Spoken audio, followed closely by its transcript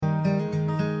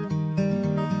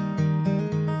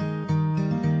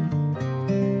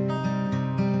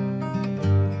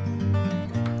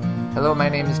Hello, my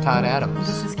name is Todd Adams.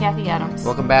 This is Kathy Adams.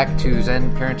 Welcome back to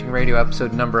Zen Parenting Radio,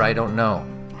 episode number I don't know.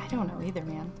 I don't know either,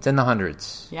 man. It's in the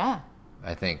hundreds. Yeah.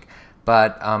 I think.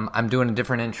 But I'm doing a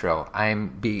different intro.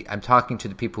 I'm talking to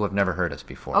the people who have never heard us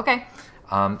before. Okay.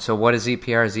 So what is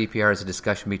ZPR? ZPR is a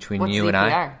discussion between What's you ZPR? and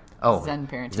I. Oh, Zen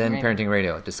Parenting Zen Radio. Parenting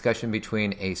Radio. A discussion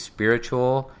between a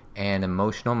spiritual and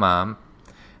emotional mom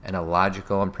and a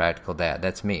logical and practical dad.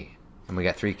 That's me. And we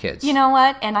got 3 kids. You know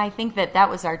what? And I think that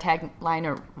was our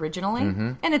tagline originally.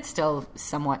 Mm-hmm. And it's still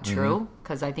somewhat true,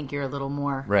 because I think you're a little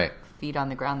more feet on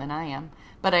the ground than I am.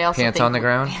 But I also Pants think on the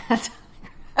ground?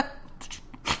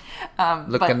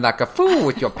 Looking like a fool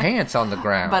with your pants on the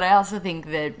ground. But I also think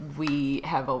that we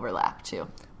have overlap, too.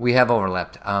 We have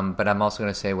overlapped, but I'm also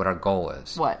going to say what our goal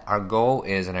is. What? Our goal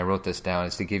is, and I wrote this down,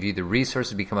 is to give you the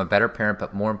resources to become a better parent,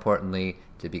 but more importantly,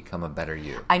 to become a better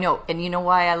you. I know, and you know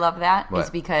why I love that? What? Is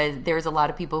because there's a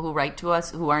lot of people who write to us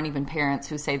who aren't even parents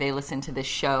who say they listen to this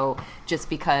show just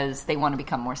because they want to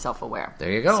become more self-aware.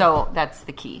 There you go. So that's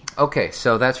the key. Okay,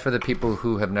 so that's for the people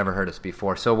who have never heard us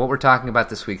before. So what we're talking about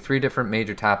this week, 3 different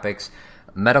major topics.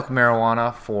 Medical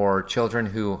marijuana for children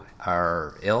who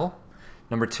are ill.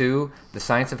 Number 2, the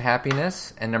science of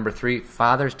happiness. And number 3,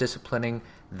 fathers disciplining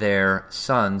their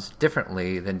sons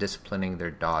differently than disciplining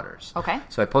their daughters. Okay.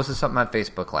 So I posted something on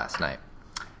Facebook last night.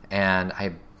 And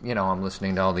I'm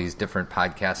listening to all these different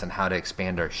podcasts on how to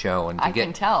expand our show. And I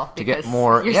can tell to because get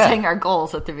more, you're saying our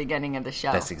goals at the beginning of the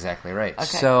show. That's exactly right. Okay.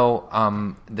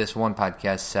 So this one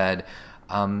podcast said,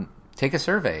 take a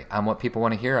survey on what people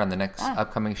want to hear on the next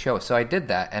upcoming show. So I did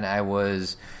that, and I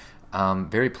was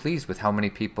very pleased with how many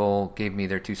people gave me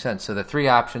their 2 cents. So the 3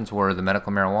 options were the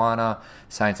medical marijuana,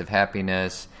 science of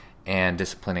happiness, and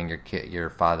disciplining your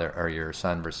father or your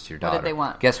son versus your daughter. What did they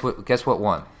want? Guess what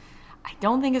won? I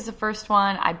don't think it's the first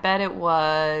one. I bet it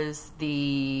was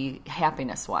the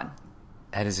happiness one.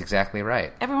 That is exactly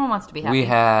right. Everyone wants to be happy. We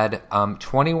had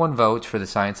 21 votes for the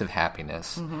science of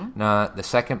happiness. Mm-hmm. Now, the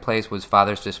second place was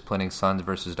fathers disciplining sons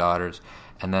versus daughters,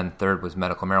 and then third was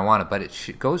medical marijuana. But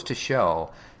it goes to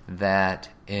show that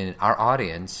in our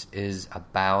audience is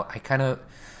about, I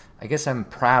guess I'm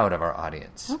proud of our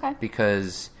audience. Okay.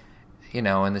 Because,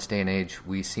 in this day and age,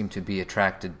 we seem to be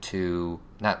attracted to,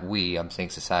 not we, I'm saying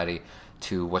society,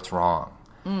 to what's wrong.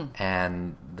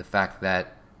 And the fact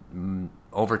that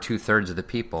over 2/3 of the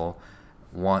people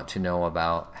want to know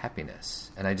about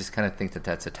happiness. And I just kind of think that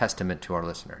that's a testament to our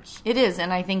listeners. It is,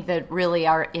 and I think that really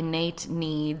our innate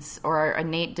needs or our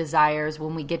innate desires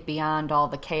when we get beyond all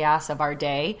the chaos of our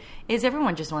day is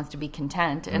everyone just wants to be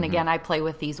content. And again, I play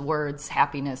with these words,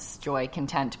 happiness, joy,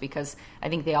 content, because I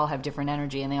think they all have different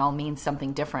energy and they all mean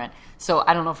something different. So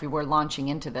I don't know if we were launching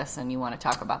into this and you want to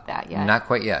talk about that yet. Not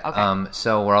quite yet. Okay.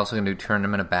 So we're also going to do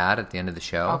Tournament of Bad at the end of the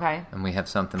show. Okay. And we have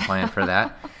something planned for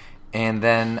that. And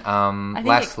then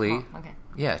lastly, okay.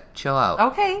 Yeah, chill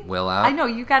out. Okay. Will out. I know,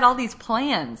 you got all these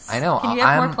plans. I know. Can you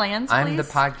have more plans, please? I'm the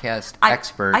podcast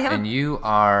expert, and you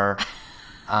are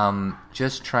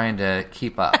just trying to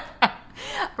keep up.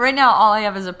 Right now, all I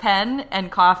have is a pen and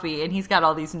coffee, and he's got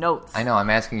all these notes. I know. I'm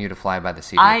asking you to fly by the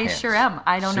seat of your I pants. sure am.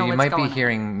 I don't know what's So you might going be on.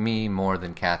 hearing me more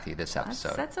than Kathy this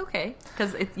episode. That's okay,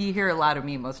 because you hear a lot of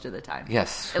me most of the time.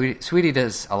 Yes, Sweetie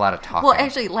does a lot of talking. Well,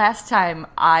 actually, last time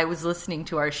I was listening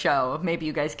to our show, maybe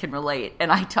you guys can relate,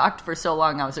 and I talked for so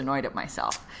long I was annoyed at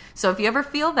myself. So if you ever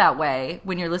feel that way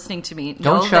when you're listening to me,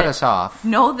 don't shut us off.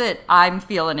 Know that I'm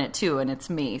feeling it too, and it's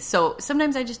me. So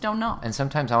sometimes I just don't know. And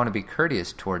sometimes I want to be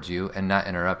courteous towards you and not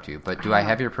interrupt you. But do I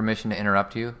have your permission to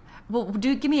interrupt you? Well,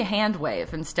 give me a hand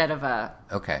wave instead of a...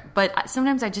 Okay. But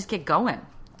sometimes I just get going.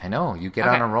 I know. You get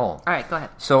on a roll. All right, go ahead.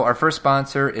 So our first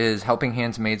sponsor is Helping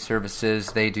Hands Maid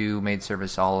Services. They do maid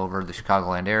service all over the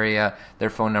Chicagoland area. Their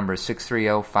phone number is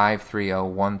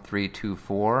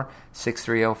 630-530-1324.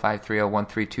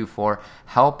 630-530-1324.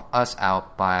 Help us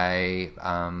out by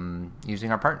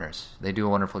using our partners. They do a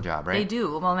wonderful job, right? They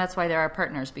do. Well, that's why they're our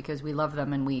partners, because we love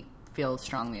them and we feel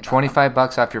strongly about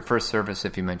 $25 off your first service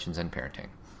if you mention Zen Parenting.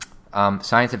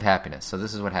 Science of Happiness. So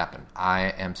this is what happened.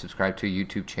 I am subscribed to a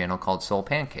YouTube channel called Soul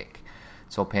Pancake.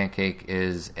 Soul Pancake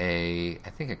is a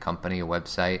company, a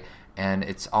website, and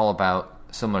it's all about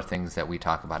similar things that we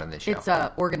talk about in this show. It's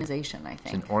an organization, I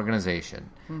think. It's an organization.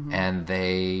 Mm-hmm. And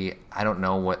I don't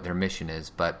know what their mission is,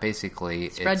 but basically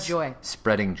it's joy.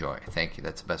 Spreading joy. Thank you.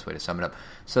 That's the best way to sum it up.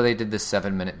 So they did this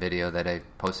 7-minute video that I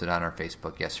posted on our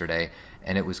Facebook yesterday,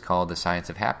 and it was called The Science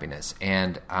of Happiness.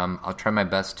 And I'll try my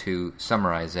best to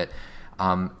summarize it.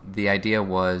 The idea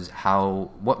was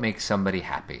what makes somebody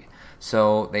happy.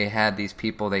 So they had these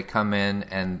people, they come in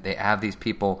and they have these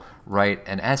people write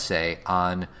an essay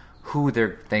on who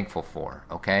they're thankful for,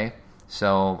 okay?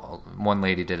 So one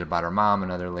lady did it about her mom,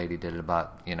 another lady did it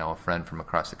about, a friend from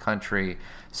across the country.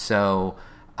 So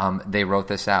they wrote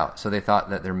this out. So they thought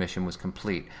that their mission was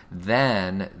complete.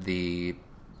 Then the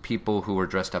people who were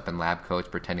dressed up in lab coats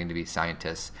pretending to be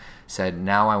scientists said,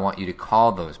 now I want you to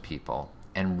call those people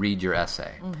and read your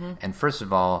essay. Mm-hmm. And first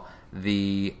of all,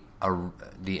 the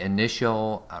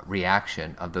initial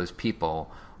reaction of those people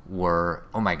were,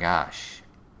 oh my gosh,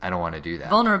 I don't want to do that.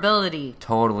 Vulnerability.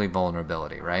 Totally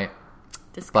vulnerability, right?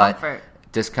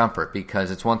 Discomfort,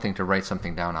 because it's one thing to write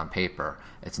something down on paper.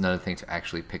 It's another thing to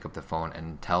actually pick up the phone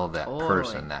and tell that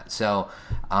person that. So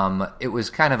it was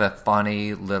kind of a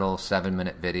funny little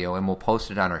 7-minute video, and we'll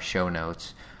post it on our show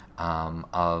notes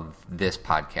of this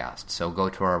podcast. So go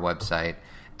to our website,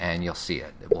 and you'll see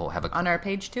it. We'll have on our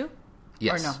page too?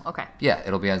 Yes. Or no? Okay. Yeah,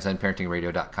 it'll be on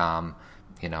ZenParentingRadio.com.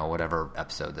 Whatever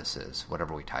episode this is,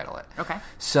 whatever we title it. Okay.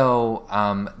 So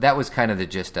that was kind of the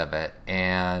gist of it.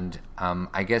 And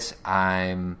I guess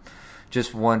I'm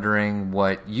just wondering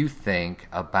what you think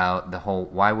about the whole,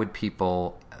 why would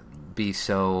people be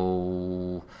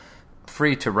so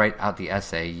free to write out the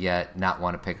essay yet not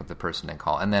want to pick up the person and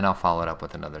call? And then I'll follow it up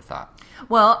with another thought.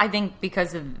 Well, I think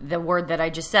because of the word that I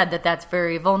just said, that's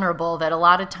very vulnerable, that a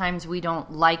lot of times we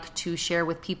don't like to share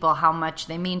with people how much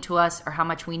they mean to us or how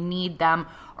much we need them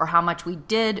or how much we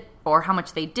did or how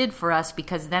much they did for us,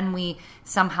 because then we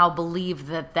somehow believe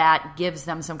that gives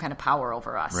them some kind of power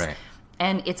over us. Right.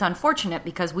 And it's unfortunate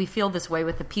because we feel this way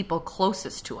with the people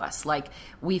closest to us. Like,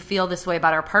 we feel this way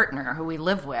about our partner who we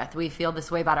live with. We feel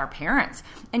this way about our parents.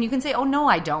 And you can say, oh, no,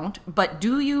 I don't. But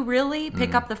do you really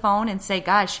pick up the phone and say,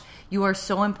 gosh, you are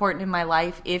so important in my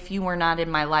life. If you were not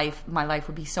in my life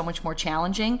would be so much more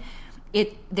challenging.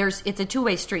 It's a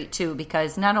two-way street, too,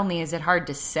 because not only is it hard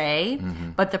to say,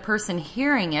 but the person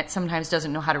hearing it sometimes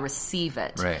doesn't know how to receive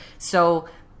it. Right. So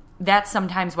that's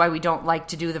sometimes why we don't like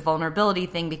to do the vulnerability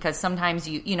thing, because sometimes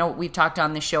we've talked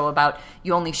on the show about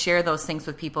you only share those things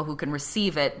with people who can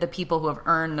receive it, the people who have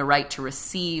earned the right to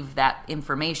receive that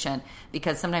information,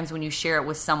 because sometimes when you share it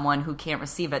with someone who can't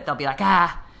receive it, they'll be like,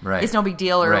 right, it's no big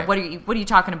deal, or right, what are you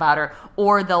talking about,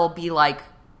 or they'll be like,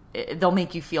 they'll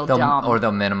make you feel dumb. Or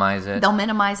they'll minimize it.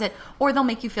 Or they'll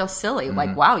make you feel silly,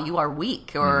 like, wow, you are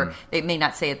weak. Or they may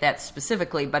not say it that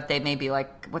specifically, but they may be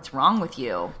like, what's wrong with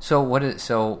you? So what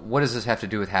does this have to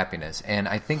do with happiness? And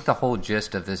I think the whole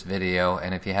gist of this video,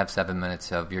 and if you have 7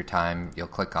 minutes of your time, you'll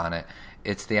click on it,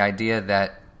 it's the idea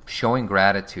that showing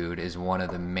gratitude is one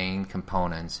of the main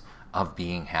components of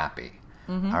being happy.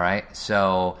 Mm-hmm. All right?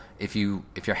 So if you're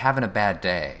having a bad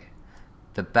day,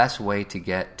 the best way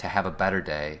to have a better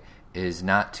day is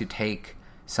not to take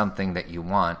something that you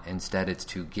want. Instead, it's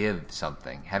to give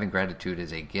something. Having gratitude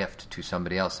is a gift to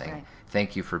somebody else, saying, right,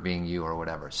 thank you for being you, or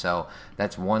whatever. So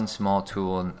that's one small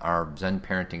tool in our Zen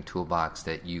Parenting toolbox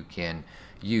that you can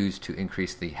use to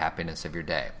increase the happiness of your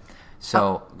day.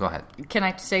 So go ahead. Can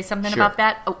I say something Sure. about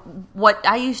that? What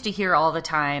I used to hear all the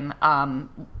time,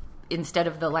 instead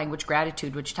of the language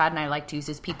gratitude, which Todd and I like to use,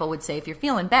 is people would say, if you're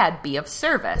feeling bad, be of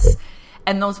service.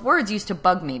 And those words used to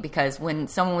bug me, because when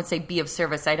someone would say be of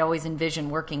service, I'd always envision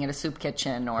working at a soup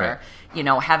kitchen, or,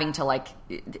 right, having to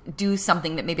do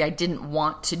something that maybe I didn't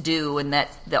want to do. And that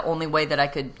the only way that I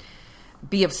could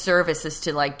be of service is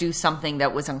to do something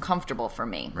that was uncomfortable for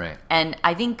me. Right. And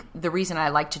I think the reason I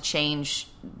like to change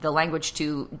the language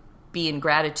to be in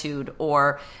gratitude,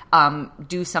 or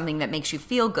do something that makes you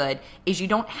feel good, is you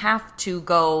don't have to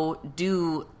go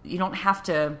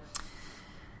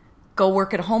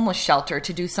work at a homeless shelter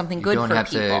to do something good for people.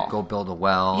 You don't have to go build a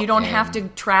well. You don't have to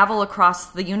travel across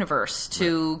the universe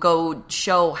to go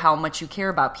show how much you care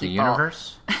about people. The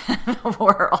universe? The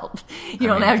world. You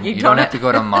don't have to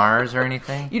go to Mars or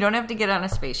anything? You don't have to get on a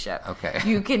spaceship. Okay.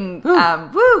 You can,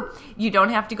 you don't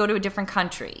have to go to a different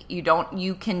country.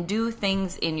 You can do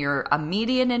things in your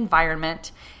immediate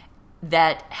environment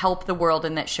that help the world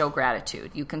and that show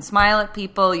gratitude. You can smile at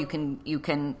people, you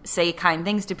can say kind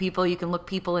things to people, you can look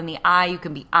people in the eye, you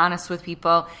can be honest with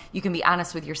people, you can be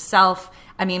honest with yourself.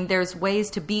 I mean, there's ways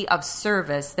to be of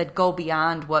service that go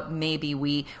beyond what maybe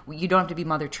you don't have to be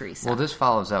Mother Teresa. Well, this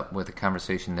follows up with a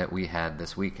conversation that we had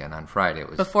this weekend on Friday. It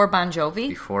was before Bon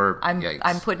Jovi? Yikes.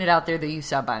 I'm putting it out there that you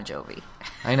saw Bon Jovi.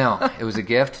 I know. It was a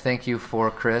gift. Thank you for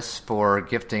Chris for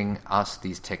gifting us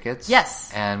these tickets.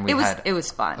 Yes. And it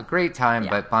was fun. A great time,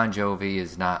 Yeah. but Bon Jovi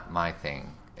is not my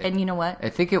thing. And you know what? I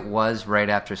think it was right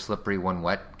after Slippery When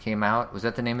Wet came out. Was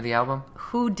that the name of the album?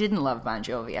 Who didn't love Bon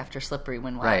Jovi after Slippery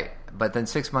When Wet? Right. But then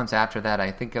 6 months after that,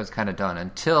 I think I was kind of done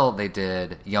until they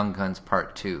did Young Guns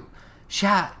Part 2.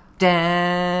 Shot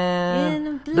down In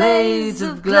a blaze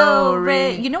of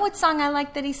glory. You know what song I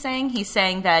like that he sang? He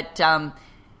sang that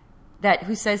That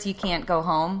Who Says You Can't Go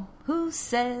Home? Who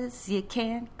says you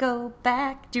can't go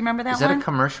back? Do you remember that one? Is that a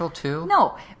commercial too?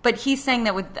 No, but he sang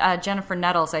that with Jennifer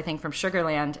Nettles, I think, from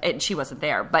Sugarland. And she wasn't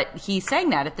there, but he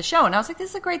sang that at the show. And I was like, this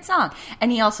is a great song.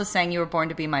 And he also sang You Were Born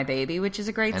to Be My Baby, which is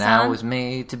a great song. And I was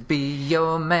made to be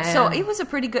your man. So it was a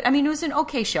pretty good, I mean, it was an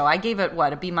okay show. I gave it,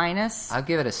 what, a B-? I'll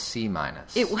give it a C-.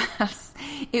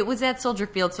 It was at Soldier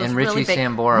Field, so and it's Richie really big.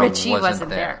 Sambora Richie wasn't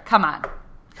there. Come on.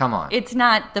 It's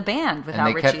not the band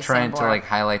without Richie Sambora. And they kept trying to like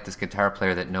highlight this guitar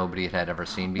player that nobody had ever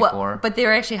seen before. Well, but they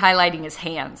were actually highlighting his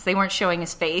hands. They weren't showing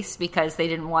his face because they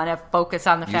didn't want to focus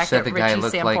on the fact that Richie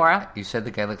Sambora. You said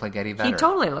the guy looked like Eddie Vedder. He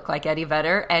totally looked like Eddie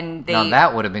Vedder, and now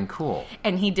that would have been cool.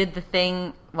 And he did the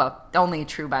thing. Well, only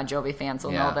true Bon Jovi fans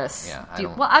will know this.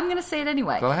 Yeah, well, I'm going to say it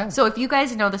anyway. Go ahead. So if you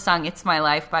guys know the song "It's My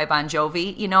Life" by Bon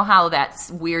Jovi, you know how that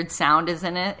weird sound is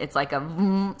in it. It's like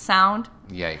a sound.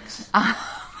 Yikes.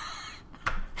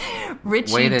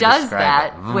 Richie does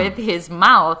that with his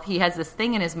mouth. He has this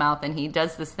thing in his mouth, and he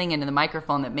does this thing into the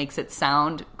microphone that makes it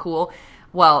sound cool.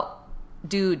 Well,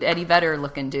 Eddie Vedder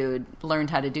looking dude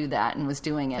learned how to do that and was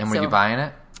doing it. And were you buying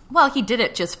it? Well, he did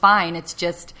it just fine. It's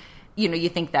just, you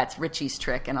think that's Richie's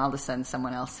trick, and all of a sudden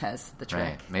someone else has the trick.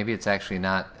 Right. Maybe it's actually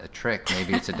not a trick.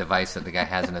 Maybe it's a device that the guy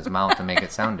has in his mouth to make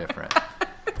it sound different.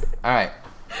 All right.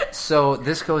 So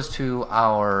this goes to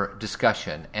our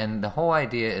discussion, and the whole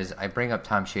idea is I bring up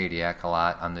Tom Shadyac a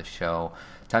lot on this show.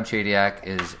 Tom Shadyac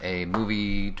is a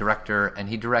movie director, and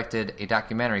he directed a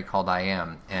documentary called I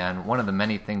Am. And one of the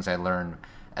many things I learned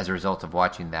as a result of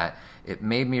watching that, it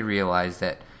made me realize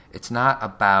that it's not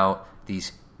about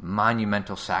these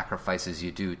monumental sacrifices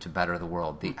you do to better the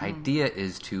world. The idea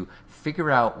is to figure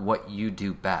out what you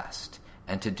do best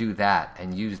and to do that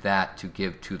and use that to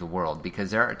give to the world.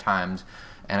 Because there are times,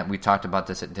 and we talked about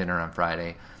this at dinner on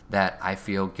Friday, that I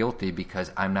feel guilty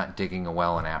because I'm not digging a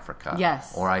well in Africa.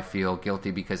 Yes. Or I feel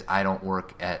guilty because I don't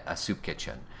work at a soup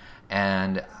kitchen.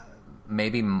 And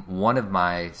maybe one of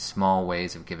my small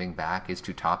ways of giving back is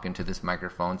to talk into this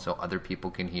microphone so other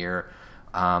people can hear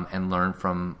and learn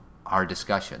from our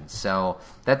discussions. So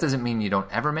that doesn't mean you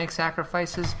don't ever make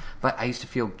sacrifices, but I used to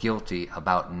feel guilty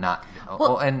about not,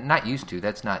 and not used to,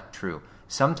 that's not true.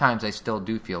 Sometimes I still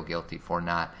do feel guilty for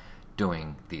not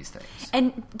doing these things.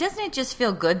 And doesn't it just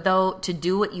feel good, though, to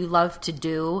do what you love to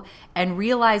do and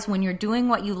realize when you're doing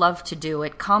what you love to do,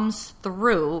 it comes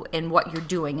through in what you're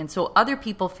doing. And so other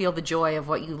people feel the joy of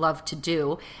what you love to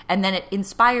do, and then it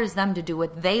inspires them to do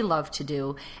what they love to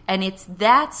do. And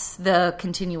that's the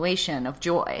continuation of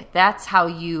joy. That's how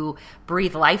you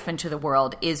breathe life into the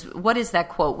world. What is that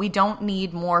quote? We don't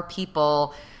need more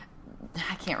people.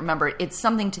 I can't remember it. It's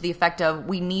something to the effect of,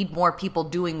 we need more people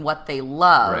doing what they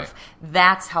love. Right.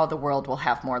 That's how the world will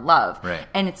have more love. Right.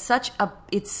 And it's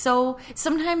so,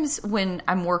 sometimes when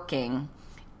I'm working,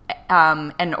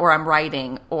 or I'm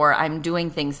writing, or I'm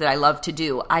doing things that I love to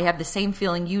do, I have the same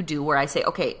feeling you do where I say,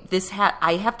 okay,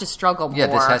 I have to struggle more. Yeah,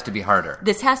 this has to be harder.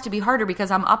 This has to be harder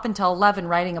because I'm up until 11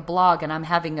 writing a blog and I'm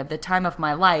having the time of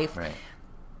my life. Right.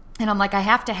 And I'm like, I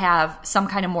have to have some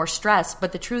kind of more stress.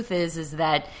 But the truth is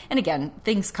that, and again,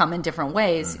 things come in different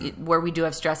ways where we do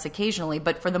have stress occasionally.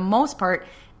 But for the most part,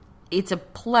 it's a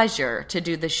pleasure to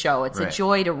do the show. It's a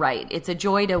joy to write. It's a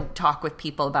joy to talk with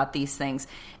people about these things.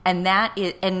 And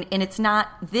it's not,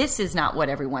 this is not what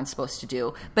everyone's supposed to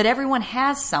do. But everyone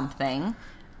has something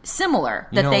similar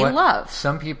that they love.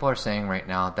 Some people are saying right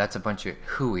now that's a bunch of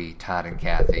hooey, Todd and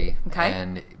Kathy. Okay.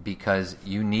 And because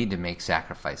you need to make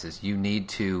sacrifices. You need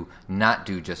to not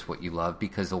do just what you love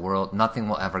because the world, nothing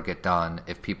will ever get done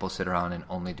if people sit around and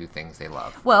only do things they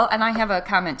love. Well, and I have a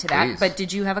comment to that. Please. But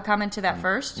did you have a comment to that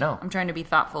first? No. I'm trying to be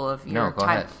thoughtful of your No, go time.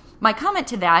 ahead. My comment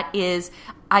to that is,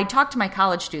 I talk to my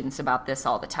college students about this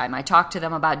all the time. I talk to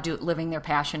them about living their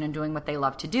passion and doing what they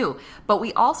love to do. But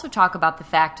we also talk about the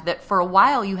fact that for a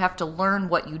while you have to learn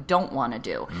what you don't want to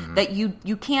do. Mm-hmm. That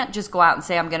you can't just go out and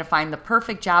say, I'm going to find the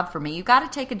perfect job for me. You got to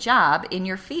take a job in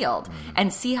your field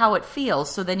and see how it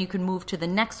feels, so then you can move to the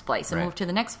next place and move to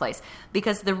the next place.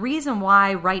 Because the reason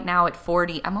why right now at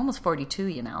 40, I'm almost 42,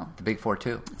 you know. The big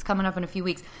 4-2. It's coming up in a few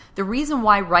weeks. The reason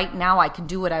why right now I can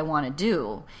do what I want to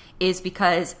do is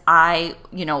because I,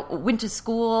 went to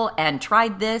school and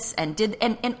tried this and did,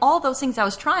 and all those things I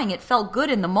was trying, it felt good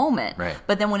in the moment. Right.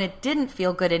 But then when it didn't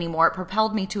feel good anymore, it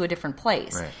propelled me to a different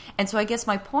place. Right. And so I guess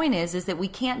my point is that we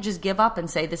can't just give up and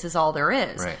say this is all there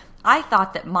is. Right. I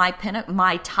thought that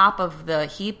my top of the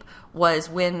heap was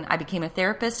when I became a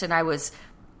therapist and I was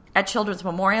at Children's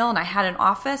Memorial, and I had an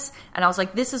office, and I was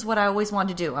like, this is what I always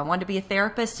wanted to do. I wanted to be a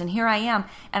therapist, and here I am.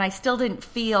 And I still didn't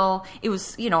feel, it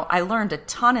was, I learned a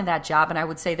ton in that job, and I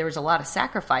would say there was a lot of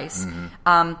sacrifice.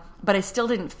 Mm-hmm. but I still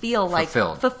didn't feel like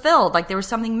fulfilled. Like there was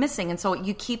something missing. And so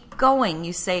you keep going.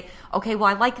 You say, okay, well,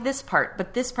 I like this part,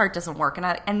 but this part doesn't work.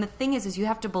 And the thing is you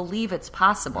have to believe it's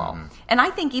possible. Mm-hmm. And I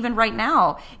think even right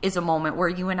now is a moment where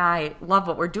you and I love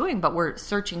what we're doing, but we're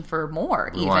searching for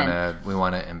more. We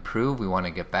want to improve. We want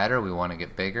to get better. We want to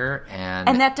get bigger.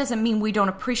 And that doesn't mean we don't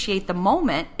appreciate the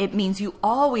moment. It means you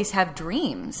always have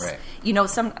dreams. Right. You know,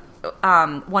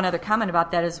 one other comment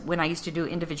about that is when I used to do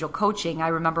individual coaching, I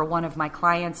remember one of my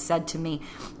clients said to me,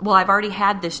 well, I've already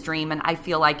had this dream and I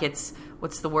feel like it's,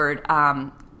 what's the word,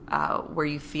 where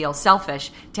you feel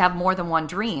selfish to have more than one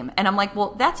dream. And I'm like,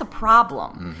 well, that's a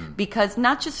problem because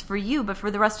not just for you, but for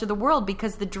the rest of the world,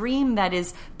 because the dream that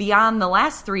is beyond the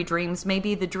last 3 dreams may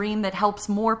be the dream that helps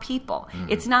more people.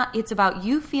 It's about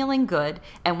you feeling good.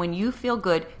 And when you feel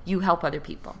good, you help other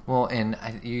people. Well, and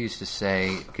you used to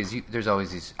say, because there's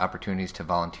always these opportunities to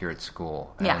volunteer at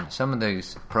school. And some of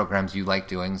those programs you like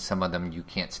doing, some of them you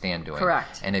can't stand doing.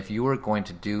 Correct. And if you were going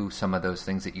to do some of those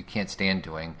things that you can't stand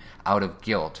doing out of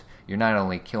guilt, you're not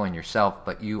only killing yourself,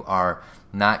 but you are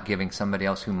not giving somebody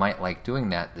else who might like doing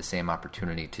that the same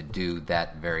opportunity to do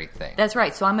that very thing. That's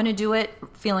right. So I'm going to do it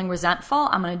feeling resentful.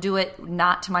 I'm going to do it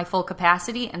not to my full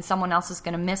capacity, and someone else is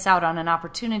going to miss out on an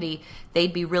opportunity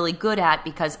they'd be really good at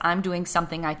because I'm doing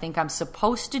something I think I'm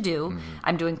supposed to do.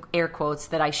 I'm doing air quotes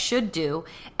that I should do.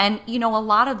 And, you know, a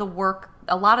lot of the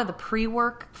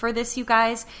pre-work for this, you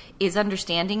guys, is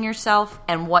understanding yourself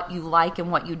and what you like and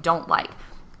what you don't like.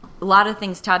 A lot of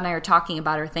things Todd and I are talking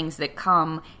about are things that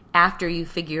come after you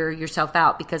figure yourself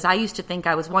out, because I used to think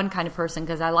I was one kind of person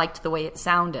because I liked the way it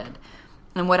sounded.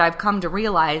 And what I've come to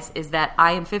realize is that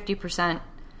I am 50%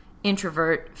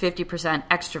 introvert, 50%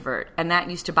 extrovert. And that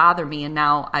used to bother me, and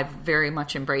now I've very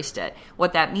much embraced it.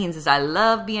 What that means is I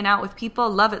love being out with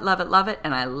people, love it,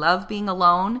 and I love being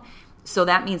alone. So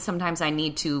that means sometimes I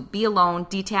need to be alone,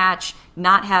 detach,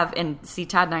 not have, and see,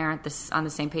 Todd and I aren't on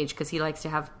the same page because he likes to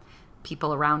have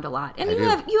people around a lot. And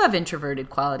you have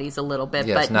introverted qualities a little bit,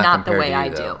 yes, but not the way you, I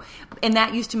though. do. And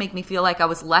that used to make me feel like I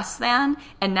was less than,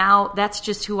 and now that's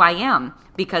just who I am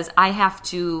because I have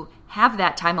to have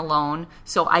that time alone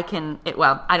so I can,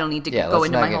 I don't need to go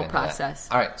into my whole process.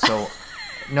 All right, so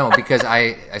no, because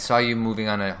I saw you moving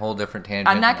on a whole different tangent.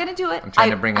 I'm not going to do it. I'm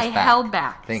trying to bring us back. I held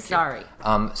back. Thank you. Sorry.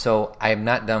 So I am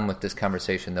not done with this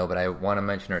conversation, though, but I want to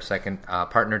mention our second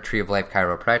partner, Tree of Life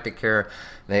Chiropractic Care.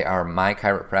 They are my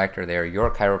chiropractor. They are your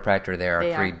chiropractor. They are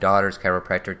our 3 daughters'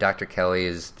 chiropractor. Dr. Kelly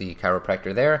is the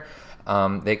chiropractor there.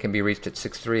 They can be reached at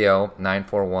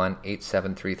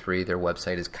 630-941-8733. Their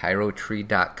website is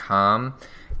chirotree.com.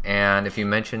 And if you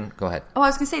mention, go ahead. Oh, I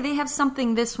was going to say they have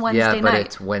something this Wednesday night. Yeah, but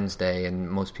it's Wednesday, and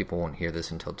most people won't hear this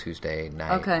until Tuesday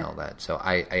night and all that. So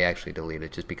I actually delete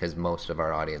it just because most of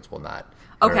our audience will not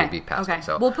be past it.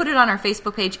 So we'll put it on our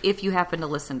Facebook page if you happen to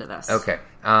listen to this. Okay.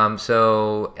 And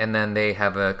then they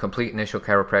have a complete initial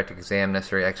chiropractic exam,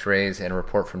 necessary x-rays, and a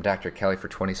report from Dr. Kelly for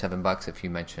 $27 if you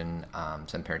mention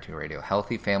Zen Parenting Radio.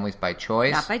 Healthy Families by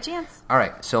Choice. Not by chance. All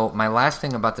right. So my last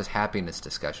thing about this happiness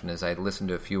discussion is I listened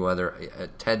to a few other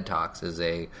TED Talks. For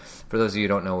those of you who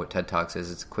don't know what TED Talks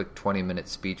is, it's a quick 20-minute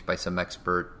speech by some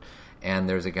expert. And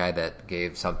there's a guy that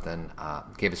gave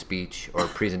a speech or a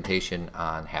presentation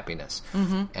on happiness.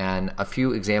 And a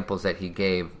few examples that he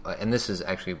gave, and this is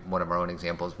actually one of our own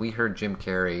examples. We heard Jim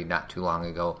Carrey not too long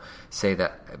ago say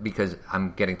that, because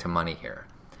I'm getting to money here,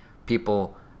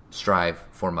 people strive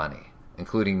for money,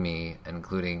 including me, and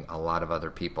including a lot of other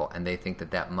people, and they think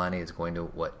that money is going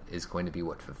to be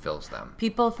what fulfills them.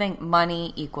 People think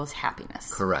money equals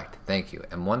happiness. Correct. Thank you.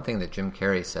 And one thing that Jim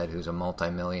Carrey said, who's a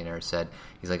multimillionaire, said,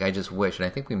 he's like, I just wish, and I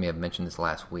think we may have mentioned this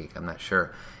last week, I'm not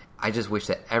sure, I just wish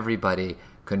that everybody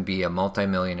could be a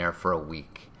multimillionaire for a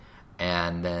week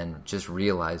and then just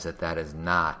realize that is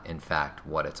not, in fact,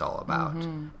 what it's all about.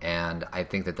 And I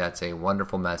think that that's a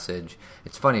wonderful message.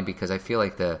 It's funny because I feel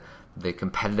like the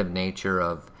competitive nature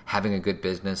of having a good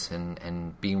business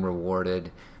and being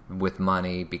rewarded with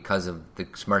money because of the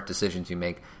smart decisions you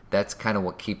make, that's kind of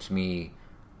what keeps me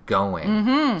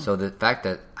going. So the fact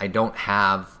that I don't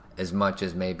have as much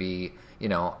as maybe,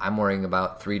 I'm worrying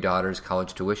about 3 daughters'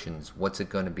 college tuitions. What's it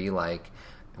going to be like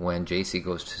when JC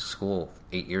goes to school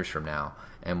 8 years from now,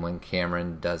 and when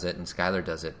Cameron does it and Skylar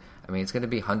does it? I mean, it's going to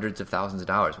be hundreds of thousands of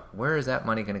dollars. Where is that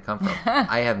money going to come from?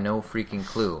 I have no freaking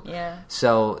clue. Yeah.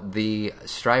 So the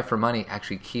strive for money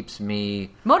actually keeps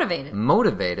me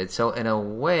motivated. So in a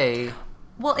way,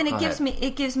 well, and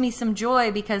it gives me some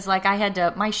joy because, like,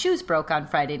 my shoes broke on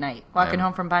Friday night walking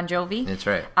home from Bon Jovi. That's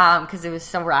right. Because it was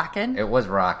so rocking. It was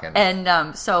rocking.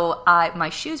 And so my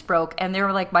shoes broke, and they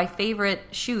were like my favorite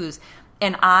shoes.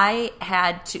 And I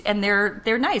had to, and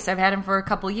they're nice. I've had them for a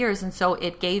couple years, and so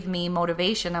it gave me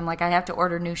motivation. I'm like, I have to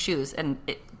order new shoes. And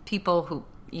people who,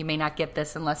 you may not get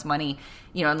this unless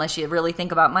you really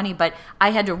think about money, but I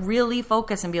had to really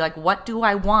focus and be like, what do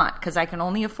I want? Because I can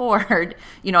only afford,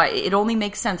 it only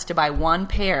makes sense to buy one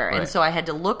pair. Right. And so I had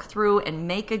to look through and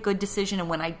make a good decision. And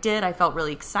when I did, I felt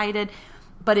really excited.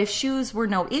 But if shoes were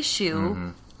no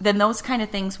issue, then those kind of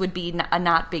things would be a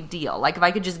not big deal. Like if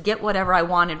I could just get whatever I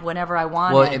wanted, whenever I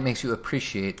wanted. Well, it makes you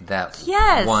appreciate that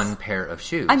one pair of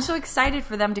shoes. I'm so excited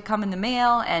for them to come in the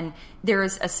mail, and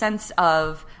there's a sense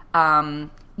of,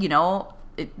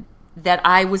 that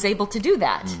I was able to do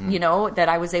that, that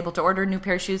I was able to order a new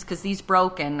pair of shoes because these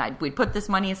broke, and we'd put this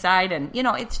money aside, and,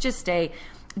 it's just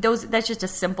that's just a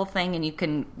simple thing, and you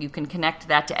can connect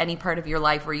that to any part of your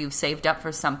life where you've saved up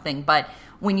for something. But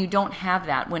when you don't have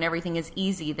that, when everything is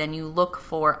easy, then you look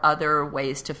for other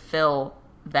ways to fill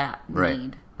that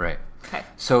need. Right. Okay.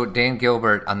 So Dan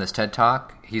Gilbert on this TED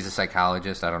Talk, he's a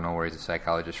psychologist. I don't know where he's a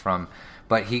psychologist from,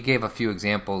 but he gave a few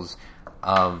examples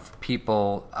of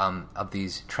people, of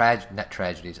these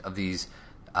of these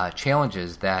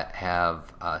challenges that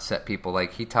have set people.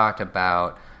 Like he talked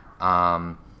about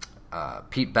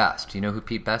Pete Best. Do you know who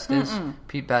Pete Best is?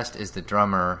 Pete Best is the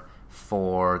drummer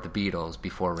for the Beatles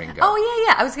before Ringo. Oh,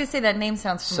 yeah. I was going to say that name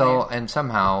sounds familiar. So, and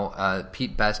somehow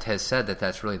Pete Best has said that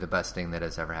that's really the best thing that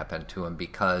has ever happened to him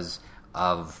because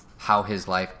of how his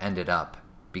life ended up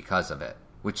because of it,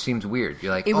 which seems weird.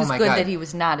 You're like, it was oh my good God. that he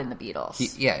was not in the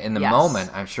Beatles. In the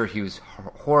moment, I'm sure he was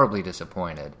horribly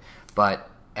disappointed. But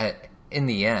in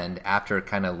the end, after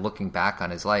kind of looking back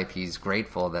on his life, he's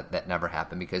grateful that never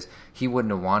happened because he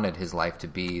wouldn't have wanted his life to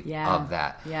be of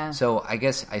that. Yeah. So I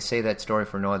guess I say that story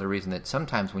for no other reason that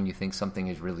sometimes when you think something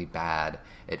is really bad,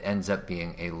 it ends up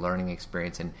being a learning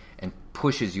experience and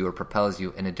pushes you or propels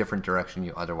you in a different direction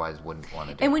you otherwise wouldn't want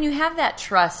to do. And when you have that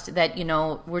trust that,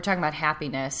 we're talking about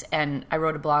happiness, and I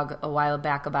wrote a blog a while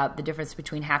back about the difference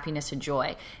between happiness and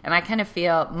joy. And I kind of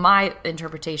feel, my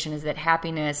interpretation is that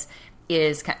happiness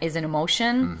is an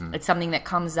emotion. It's something that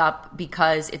comes up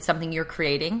because it's something you're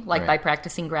creating, like by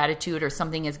practicing gratitude, or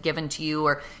something is given to you,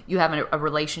 or you have a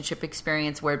relationship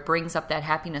experience where it brings up that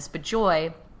happiness. But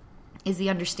joy is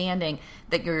the understanding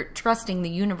that you're trusting the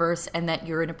universe and that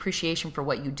you're in appreciation for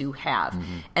what you do have.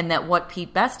 And that what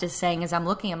Pete Best is saying is, I'm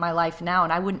looking at my life now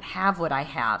and I wouldn't have what I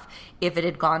have if it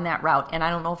had gone that route. And I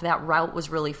don't know if that route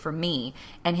was really for me.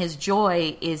 And his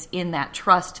joy is in that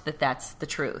trust that that's the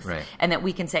truth. Right. And that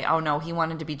we can say, oh no, he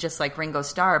wanted to be just like Ringo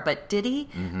Starr. But did he?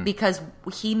 Because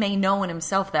he may know in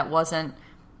himself that wasn't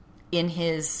in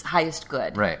his highest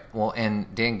good. Right. Well,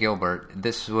 and Dan Gilbert,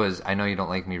 this was, I know you don't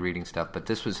like me reading stuff, but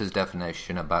this was his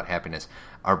definition about happiness.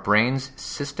 Our brains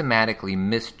systematically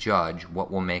misjudge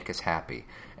what will make us happy,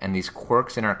 and these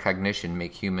quirks in our cognition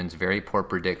make humans very poor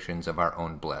predictions of our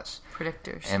own bliss.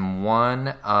 Predictors. And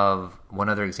one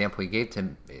other example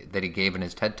that he gave in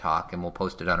his TED Talk, and we'll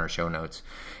post it on our show notes,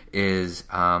 is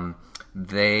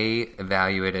they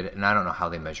evaluated, and I don't know how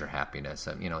they measure happiness.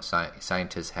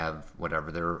 Scientists have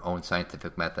their own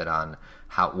scientific method on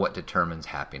what determines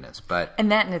happiness.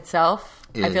 And that in itself,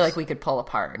 I feel like we could pull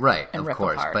apart, right? And of rip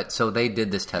course. apart. But so they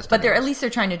did this test. But at least they're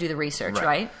trying to do the research,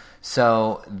 right?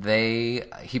 So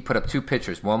he put up two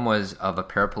pictures. One was of a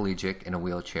paraplegic in a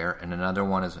wheelchair, and another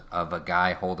one is of a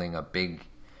guy holding a big,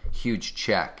 huge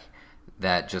check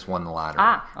that just won the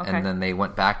lottery. Okay. And then they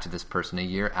went back to this person a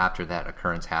year after that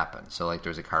occurrence happened. So like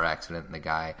there was a car accident and the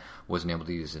guy wasn't able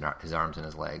to use his arms and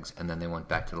his legs. And then they went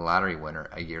back to the lottery winner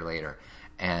a year later.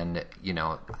 And,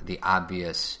 the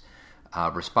obvious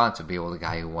response would be, well, the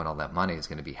guy who won all that money is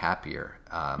going to be happier.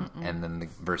 And then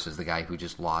versus the guy who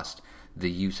just lost the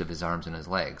use of his arms and his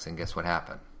legs. And guess what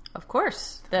happened? Of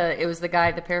course. It was the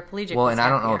guy, the paraplegic. Well, and I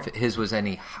don't know if his was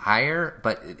any higher,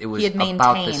 but it was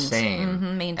about the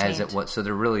same as it was. So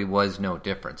there really was no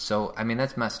difference. So, I mean,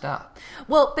 that's messed up.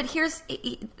 Well, but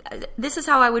this is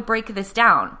how I would break this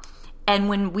down. And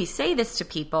when we say this to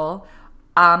people,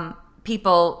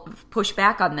 people push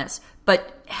back on this.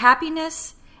 But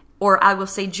happiness, or I will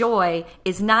say joy,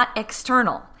 is not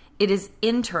external. It is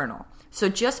internal. So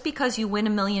just because you win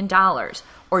 $1 million,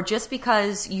 or just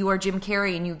because you are Jim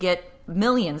Carrey and you get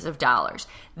millions of dollars,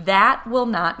 that will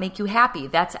not make you happy.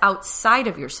 That's outside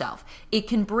of yourself. It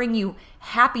can bring you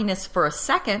happiness for a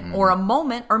second or a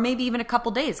moment or maybe even a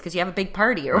couple days because you have a big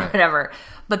party or whatever.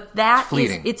 But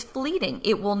it's fleeting.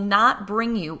 It will not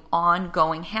bring you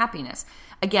ongoing happiness.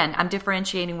 Again, I'm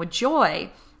differentiating with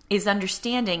joy is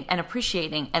understanding and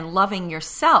appreciating and loving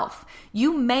yourself.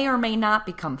 You may or may not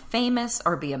become famous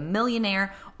or be a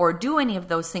millionaire or do any of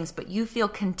those things, but you feel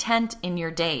content in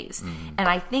your days. And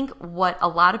I think what a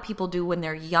lot of people do when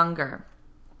they're younger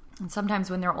and sometimes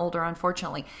when they're older,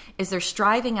 unfortunately, is they're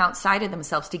striving outside of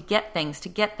themselves to get things, to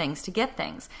get things, to get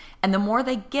things. And the more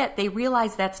they get, they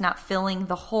realize that's not filling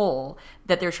the hole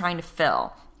that they're trying to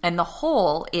fill. And the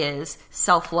whole is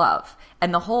self-love.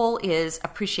 And the whole is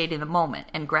appreciating the moment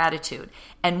and gratitude.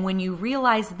 And when you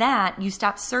realize that, you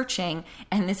stop searching,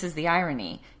 and this is the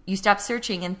irony, you stop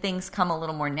searching and things come a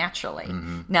little more naturally.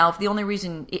 Now, if the only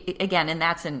reason, again, and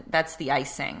that's the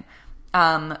icing.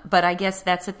 But I guess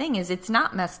that's the thing, is it's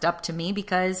not messed up to me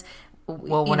because...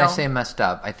 Well, when I say messed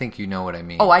up, I think you know what I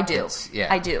mean. Oh, I do.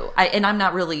 Yeah. I do. And I'm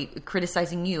not really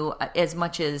criticizing you as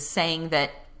much as saying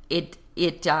that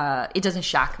it doesn't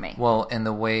shock me. Well, and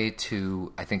the way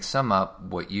to, I think, sum up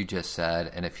what you just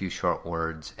said in a few short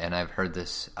words, and I've heard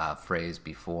this phrase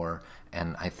before,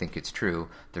 and I think it's true,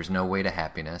 there's no way to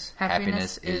happiness.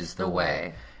 Happiness is the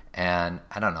way. And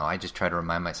I don't know, I just try to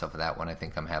remind myself of that when I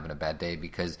think I'm having a bad day,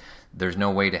 because there's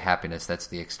no way to happiness. That's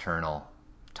the external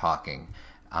talking.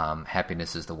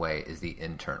 Happiness is the way is the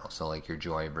internal. So like your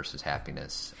joy versus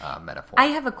happiness metaphor. I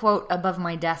have a quote above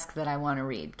my desk that I want to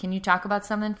read. Can you talk about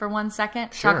something for 1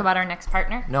 second? Sure. Talk about our next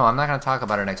partner? No, I'm not going to talk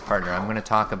about our next partner. I'm going to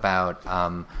talk about,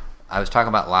 I was talking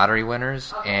about lottery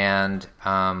winners, and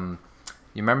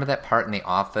you remember that part in The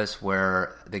Office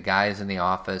where the guys in the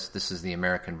office, this is the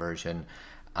American version,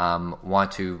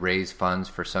 want to raise funds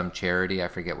for some charity. I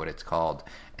forget what it's called.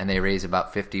 And they raise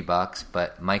about $50,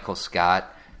 but Michael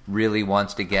Scott really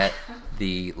wants to get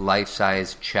the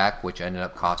life-size check, which ended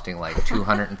up costing like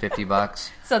 $250.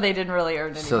 So they didn't really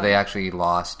earn any So money. they actually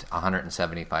lost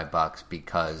 $175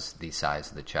 because the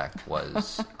size of the check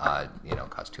was,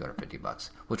 cost $250.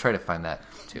 We'll try to find that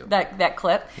too. That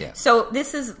clip. Yeah. So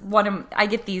this is I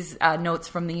get these notes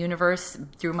from the universe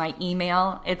through my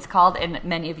email. It's called, and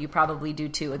many of you probably do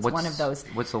too. It's one of those.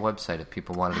 What's the website if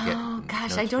people wanted to get? Oh gosh,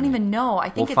 notes I don't from you? even know. I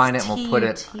think we'll it's find it and we'll put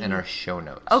it TUT. in our show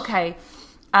notes. Okay.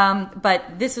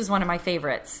 But this is one of my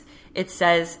favorites. It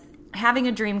says, having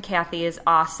a dream, Kathy, is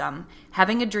awesome.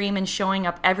 Having a dream and showing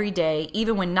up every day,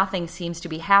 even when nothing seems to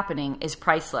be happening, is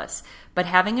priceless. But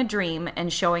having a dream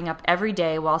and showing up every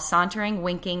day while sauntering,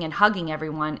 winking, and hugging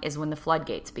everyone is when the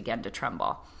floodgates begin to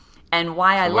tremble. And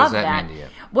why I love that. What does that mean to you?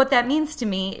 What that means to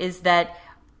me is that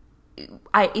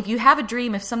if you have a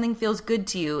dream, if something feels good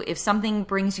to you, if something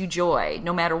brings you joy,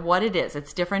 no matter what it is,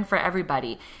 it's different for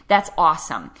everybody, that's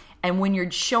awesome. And when you're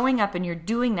showing up and you're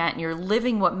doing that and you're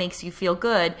living what makes you feel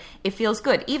good, it feels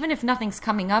good, even if nothing's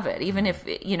coming of it. Even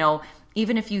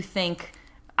if you think,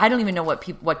 I don't even know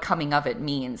what coming of it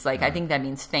means. Like, I think that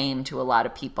means fame to a lot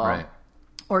of people. Right.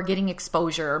 Or getting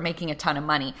exposure or making a ton of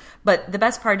money. But the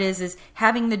best part is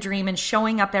having the dream and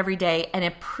showing up every day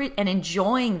and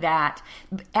enjoying that,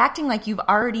 acting like you've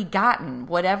already gotten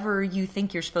whatever you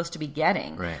think you're supposed to be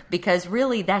getting. Right. Because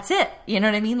really, that's it. You know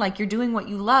what I mean? Like, you're doing what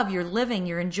you love, you're living,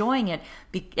 you're enjoying it,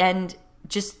 and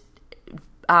just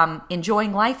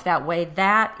enjoying life that way,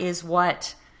 that is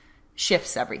what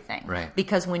shifts everything. Right.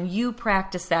 Because when you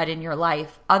practice that in your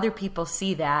life, other people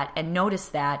see that and notice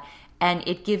that, and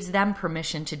it gives them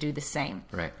permission to do the same.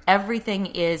 Right. Everything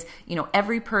is,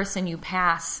 every person you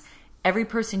pass, every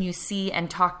person you see and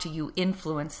talk to, you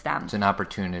influence them. It's an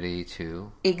opportunity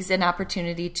to... It's an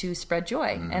opportunity to spread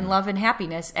joy and love and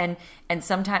happiness. And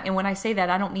sometimes, and when I say that,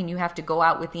 I don't mean you have to go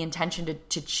out with the intention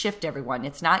to shift everyone.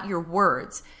 It's not your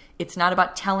words. It's not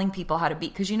about telling people how to be.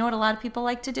 Because you know what a lot of people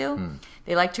like to do?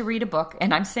 They like to read a book.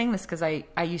 And I'm saying this because I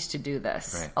used to do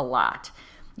this a lot.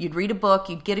 You'd read a book,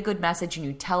 you'd get a good message, and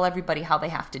you'd tell everybody how they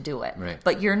have to do it. Right.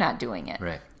 But you're not doing it.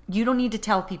 Right. You don't need to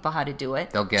tell people how to do it.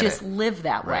 They'll get Just it. live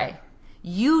that Right. way.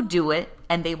 You do it,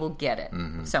 and they will get it.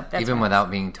 So that's Even what without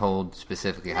being told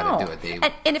specifically how to do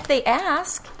it. And if they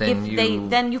ask, Then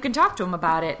then you can talk to them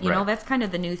about it. You know, Right. that's kind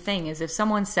of the new thing is if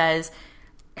someone says,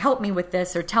 help me with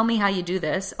this or tell me how you do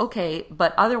this, okay,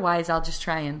 but otherwise I'll just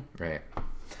try and... Right.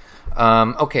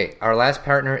 Okay, our last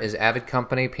partner is Avid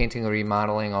Company, painting and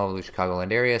remodeling all over the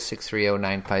Chicagoland area,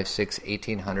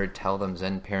 630-956-1800. Tell them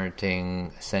Zen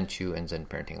Parenting sent you and Zen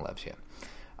Parenting loves you.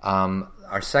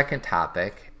 Our second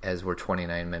topic, as we're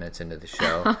 29 minutes into the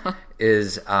show,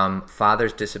 is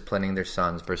fathers disciplining their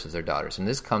sons versus their daughters. And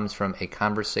this comes from a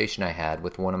conversation I had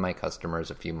with one of my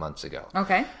customers a few months ago.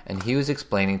 Okay. And he was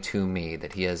explaining to me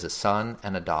that he has a son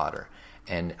and a daughter,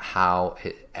 and how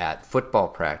at football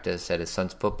practice, at his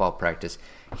son's football practice,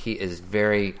 he is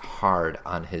very hard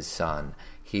on his son.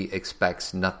 He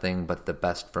expects nothing but the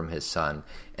best from his son.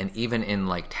 And even in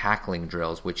like tackling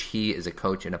drills, which he is a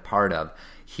coach and a part of,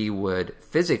 he would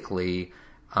physically,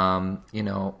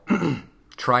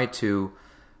 try to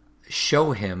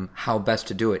show him how best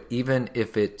to do it, even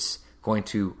if it's going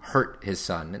to hurt his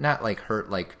son. Not like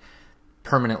hurt like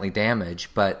permanently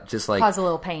damage, but just like... Cause a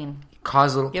little pain.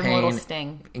 cause a little give pain, him a little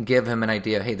sting, and give him an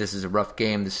idea. Hey, this is a rough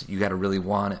game. This you got to really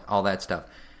want it. All that stuff.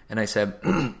 And I said,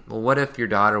 well, what if your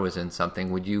daughter was in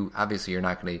something? Would you? Obviously, you're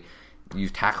not going to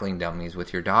use tackling dummies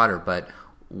with your daughter, but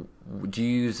do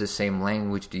you use the same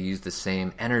language? Do you use the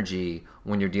same energy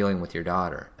when you're dealing with your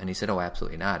daughter? And he said, oh,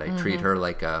 absolutely not. I treat her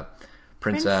like a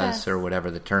princess or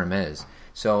whatever the term is.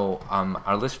 So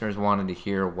our listeners wanted to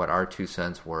hear what our 2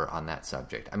 cents were on that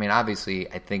subject. I mean,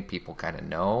 obviously, I think people kind of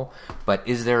know, but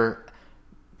is there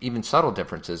even subtle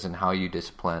differences in how you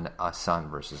discipline a son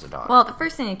versus a daughter? Well, the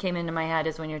first thing that came into my head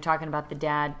is when you're talking about the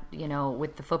dad,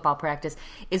 with the football practice,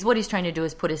 is what he's trying to do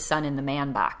is put his son in the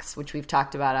man box, which we've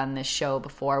talked about on this show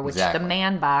before, which the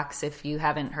man box, if you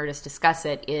haven't heard us discuss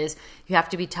it, is you have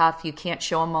to be tough, you can't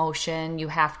show emotion, you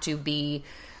have to be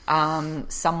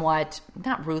somewhat,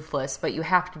 not ruthless, but you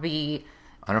have to be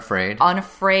unafraid.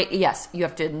 Yes, you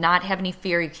have to not have any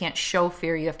fear, you can't show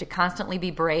fear, you have to constantly be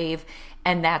brave,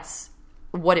 and that's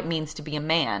what it means to be a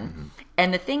man. Mm-hmm.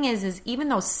 And the thing is even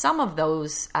though some of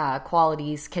those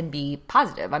qualities can be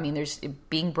positive, I mean, there's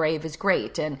being brave is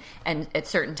great, and at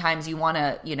certain times you want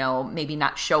to, maybe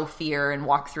not show fear and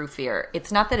walk through fear.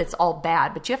 It's not that it's all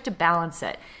bad, but you have to balance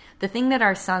it. The thing that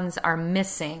our sons are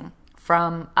missing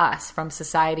from us, from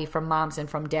society, from moms and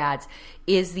from dads,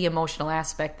 is the emotional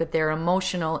aspect, that their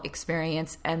emotional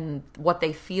experience and what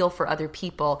they feel for other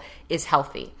people is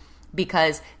healthy,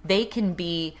 because they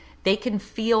can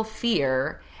feel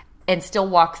fear and still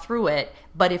walk through it,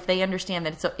 but if they understand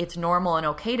that it's normal and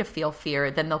okay to feel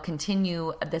fear, then they'll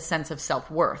continue the sense of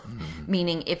self-worth. Mm-hmm.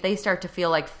 Meaning, if they start to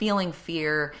feel like feeling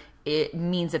fear, it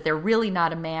means that they're really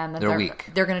not a man, that they're weak.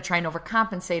 They're going to try and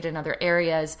overcompensate in other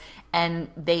areas, and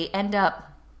they end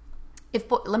up,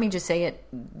 let me just say it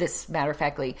this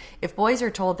matter-of-factly, if boys are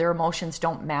told their emotions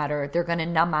don't matter, they're going to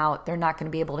numb out, they're not going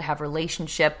to be able to have a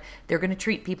relationship, they're going to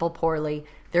treat people poorly,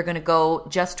 they're going to go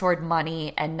just toward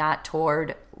money and not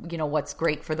toward, what's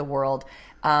great for the world.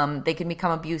 They can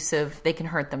become abusive, they can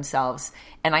hurt themselves.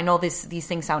 And I know these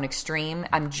things sound extreme.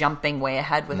 I'm jumping way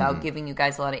ahead without giving you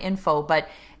guys a lot of info, but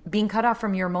being cut off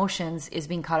from your emotions is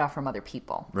being cut off from other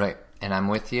people. Right. And I'm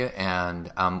with you.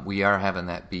 And we are having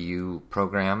that BU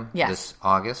program this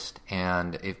August.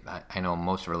 And I know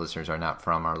most of our listeners are not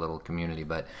from our little community,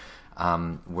 but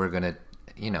we're going to,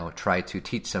 try to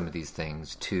teach some of these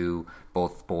things to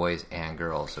both boys and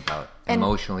girls about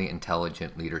emotionally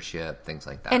intelligent leadership, things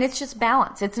like that. And it's just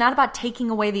balance. It's not about taking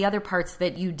away the other parts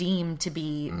that you deem to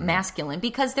be masculine,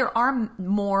 because there are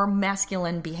more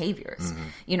masculine behaviors.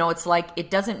 Mm-hmm. It's like,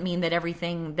 it doesn't mean that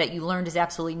everything that you learned is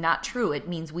absolutely not true. It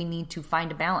means we need to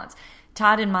find a balance.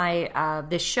 Todd and my,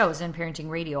 this show, Zen Parenting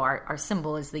Radio, our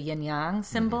symbol is the yin-yang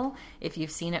symbol, if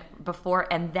you've seen it before,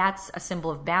 and that's a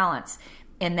symbol of balance.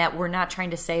 And that we're not trying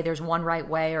to say there's one right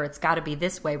way or it's got to be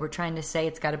this way. We're trying to say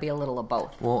it's got to be a little of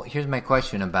both. Well, here's my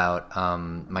question about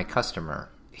my customer.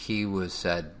 He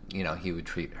said, he would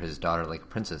treat his daughter like a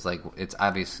princess. Like, it's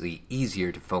obviously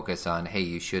easier to focus on, hey,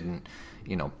 you shouldn't,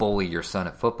 bully your son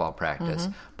at football practice.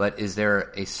 Mm-hmm. But is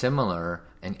there a similar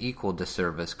and equal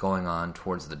disservice going on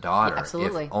towards the daughter? Yeah,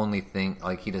 absolutely. If only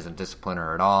like he doesn't discipline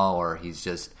her at all, or he's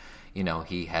just...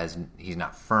 he's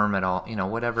not firm at all,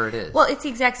 whatever it is. Well, it's the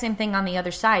exact same thing on the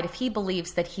other side. If he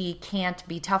believes that he can't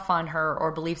be tough on her, or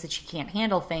believes that she can't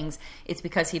handle things, it's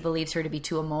because he believes her to be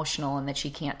too emotional and that she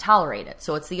can't tolerate it.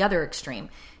 So it's the other extreme.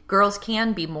 Girls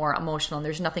can be more emotional, and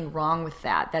there's nothing wrong with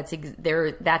that. That's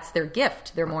their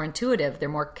gift. They're more intuitive. They're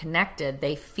more connected.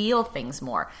 They feel things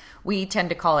more. We tend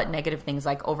to call it negative things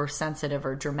like oversensitive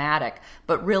or dramatic,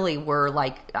 but really we're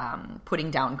like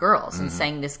putting down girls and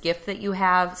saying, this gift that you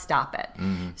have, stop it.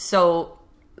 Mm-hmm. So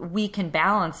we can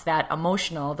balance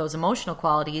those emotional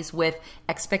qualities with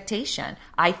expectation.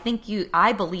 I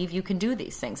believe you can do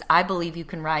these things. I believe you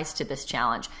can rise to this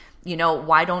challenge.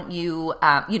 Why don't you,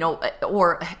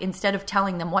 or instead of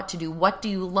telling them what to do, what do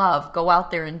you love? Go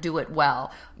out there and do it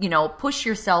well. Push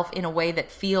yourself in a way that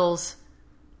feels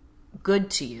good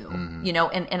to you,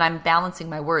 and I'm balancing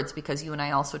my words, because you and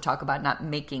I also talk about not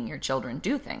making your children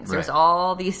do things. Right. There's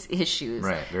all these issues.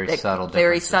 Right.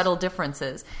 Very subtle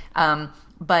differences.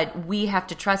 But we have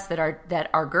to trust that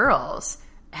our girls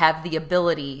have the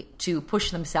ability to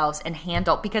push themselves and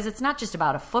handle, because it's not just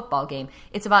about a football game.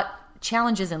 It's about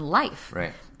challenges in life.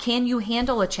 Right. Can you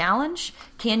handle a challenge?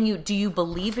 Do you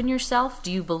believe in yourself?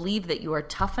 Do you believe that you are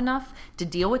tough enough to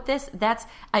deal with this?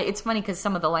 It's funny, because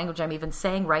some of the language I'm even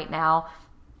saying right now,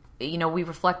 we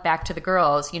reflect back to the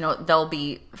girls, they'll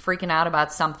be freaking out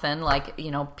about something like,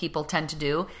 people tend to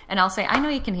do. And I'll say, I know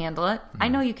you can handle it. I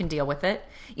know you can deal with it.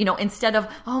 Instead of,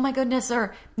 oh my goodness,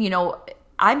 or,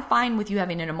 I'm fine with you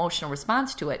having an emotional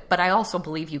response to it, but I also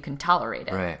believe you can tolerate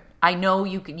it. Right. I know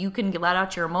you can let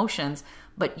out your emotions,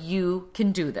 but you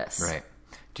can do this. Right.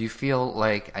 Do you feel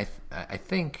like I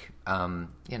think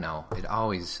it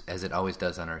always, as it always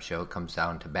does on our show, it comes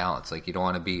down to balance. Like, you don't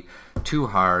want to be too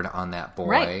hard on that boy,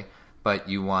 right, but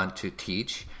you want to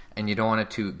teach, and you don't want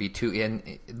it to be too.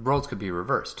 And roles could be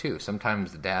reversed too.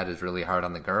 Sometimes the dad is really hard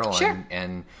on the girl, sure,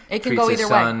 and it can treats go his either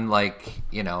son way. like,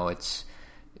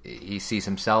 he sees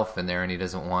himself in there, and he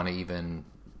doesn't want to even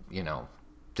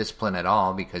discipline at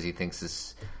all because he thinks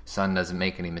his son doesn't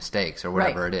make any mistakes or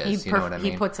whatever it is. You know what I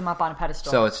mean? He puts him up on a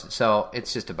pedestal. So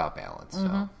it's just about balance.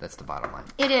 So that's the bottom line.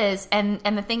 It is, and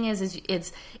the thing is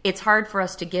it's hard for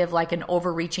us to give like an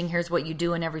overreaching, here's what you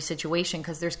do in every situation,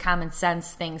 because there's common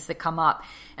sense things that come up.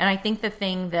 And I think the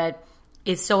thing that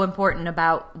is so important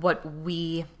about what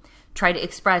we try to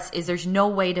express is there's no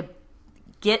way to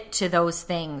get to those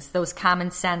things, those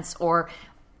common sense or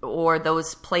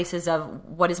those places of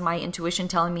what is my intuition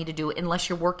telling me to do, unless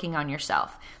you're working on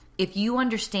yourself. If you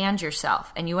understand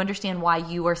yourself and you understand why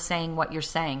you are saying what you're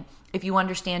saying, if you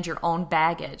understand your own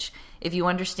baggage, if you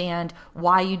understand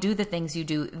why you do the things you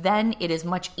do, then it is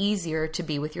much easier to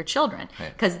be with your children.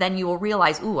 Because then you will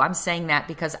realize, ooh, I'm saying that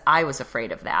because I was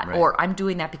afraid of that. Right. Or I'm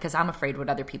doing that because I'm afraid what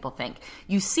other people think.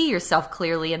 You see yourself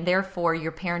clearly, and therefore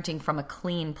you're parenting from a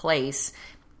clean place,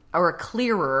 or a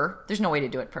clearer. There's no way to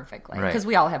do it perfectly, because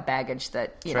we all have baggage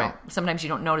that, sometimes you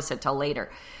don't notice it till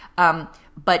later.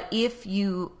 But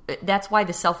that's why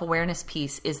the self-awareness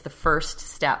piece is the first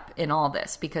step in all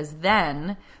this, because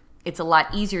then it's a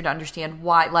lot easier to understand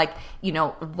why,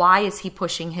 why is he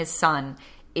pushing his son?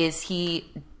 Is he,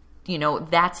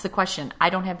 that's the question. I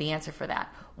don't have the answer for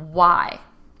that. Why?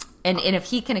 And if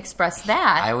he can express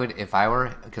that... I would, if I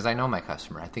were, because I know my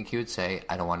customer, I think he would say,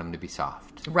 I don't want him to be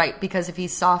soft. Right, because if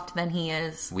he's soft, then he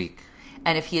is... weak.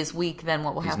 And if he is weak, then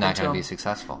what will happen to him? He's not going to be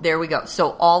successful. There we go.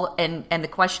 So and the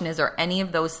question is, are any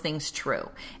of those things true?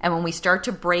 And when we start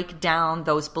to break down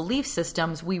those belief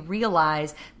systems, we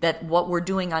realize that what we're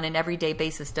doing on an everyday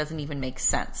basis doesn't even make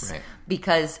sense. Right.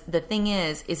 Because the thing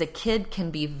is a kid can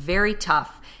be very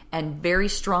tough and very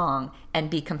strong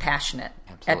and be compassionate.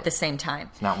 Absolutely. At the same time.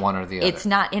 It's not one or the other. It's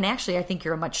not, and actually I think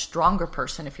you're a much stronger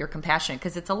person if you're compassionate,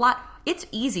 because it's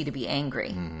easy to be angry.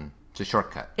 Mm-hmm. It's a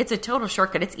shortcut. It's a total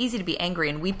shortcut. It's easy to be angry,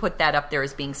 and we put that up there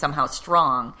as being somehow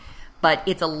strong, but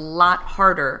it's a lot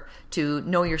harder to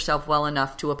know yourself well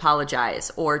enough to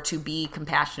apologize or to be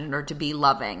compassionate or to be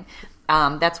loving.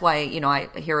 That's why,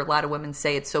 I hear a lot of women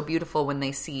say it's so beautiful when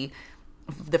they see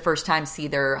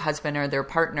their husband or their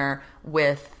partner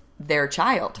with their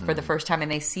child for the first time,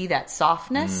 and they see that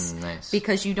softness. Nice.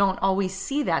 Because you don't always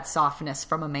see that softness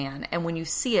from a man, and when you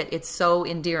see it, it's so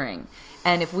endearing.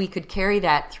 And if we could carry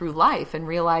that through life and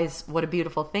realize what a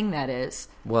beautiful thing that is.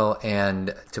 Well,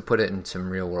 and to put it in some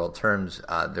real world terms,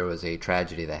 there was a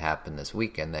tragedy that happened this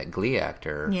weekend. That Glee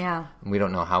actor, we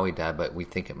don't know how he died, but we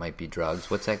think it might be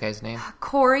drugs. What's that guy's name?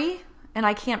 Corey, and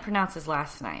I can't pronounce his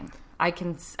last name. I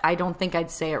don't think I'd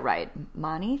say it right.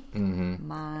 Mani?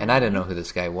 Mm-hmm. And I didn't know who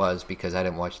this guy was because I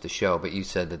didn't watch the show, but you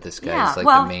said that this guy is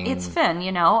the main... it's Finn,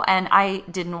 and I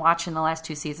didn't watch in the last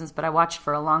 2 seasons, but I watched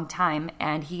for a long time,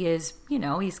 and he is,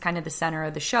 he's kind of the center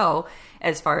of the show,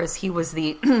 as far as he was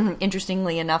the,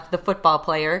 interestingly enough, the football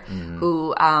player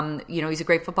who, he's a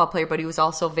great football player, but he was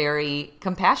also very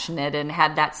compassionate and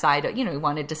had that side, he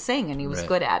wanted to sing and he was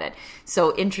good at it.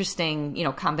 So interesting,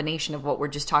 combination of what we're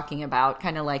just talking about,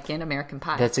 kind of like in American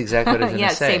Pie. That's exactly what I was going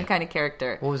to say. Same kind of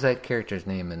character. What was that character's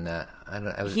name in that?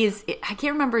 I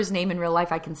can't remember his name in real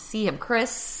life. I can see him.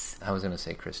 Chris. I was going to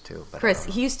say Chris too. But Chris.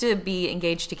 He used to be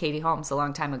engaged to Katie Holmes a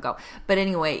long time ago. But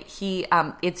anyway, he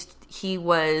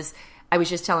was... I was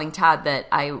just telling Todd that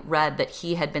I read that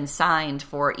he had been signed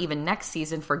for even next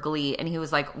season for Glee, and he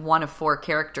was like one of 4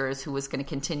 characters who was going to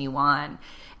continue on.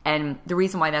 And the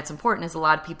reason why that's important is a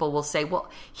lot of people will say,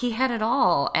 well, he had it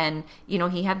all, and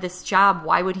he had this job.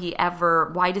 Why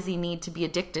does he need to be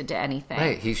addicted to anything?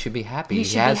 Right, he should be happy.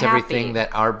 He has everything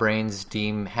that our brains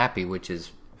deem happy, which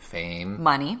is fame,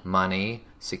 money,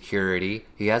 security.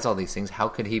 He has all these things. How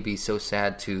could he be so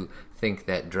sad to think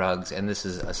that drugs, and this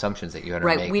is assumptions that you are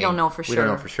making. We don't know for sure. We don't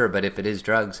know for sure, but if it is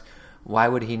drugs, why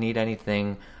would he need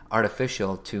anything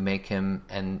artificial to make him,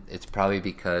 and it's probably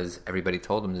because everybody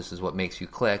told him this is what makes you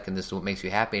click and this is what makes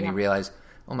you happy, and he realized,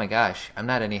 oh my gosh, I'm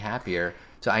not any happier,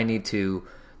 so I need to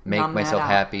make myself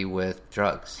happy with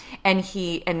drugs. And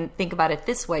think about it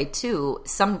this way too.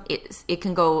 It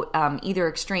can go either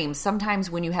extreme. Sometimes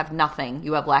when you have nothing,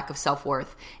 you have lack of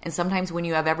self-worth, and sometimes when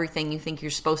you have everything you think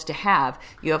you're supposed to have,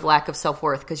 you have lack of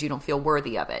self-worth because you don't feel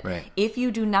worthy of it. Right. If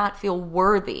you do not feel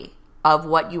worthy of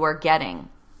what you are getting,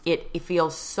 it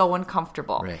feels so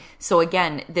uncomfortable. Right. So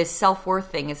again, this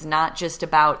self-worth thing is not just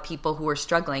about people who are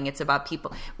struggling. It's about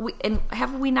people. And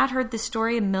have we not heard this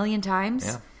story a million times?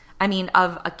 Yeah. I mean,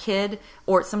 of a kid,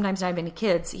 or sometimes not even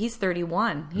kids. He's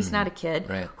 31. He's not a kid.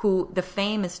 Right. Who the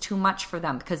fame is too much for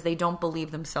them because they don't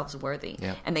believe themselves worthy.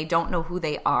 Yep. And they don't know who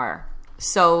they are.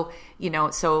 So,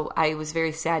 so I was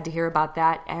very sad to hear about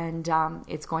that, and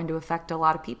it's going to affect a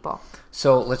lot of people.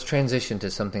 So let's transition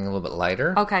to something a little bit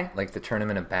lighter. Okay. Like the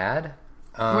Tournament of Bad.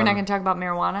 We're not going to talk about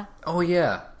marijuana? Oh,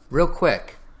 yeah. Real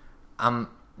quick.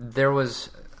 There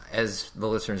was, as the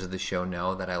listeners of the show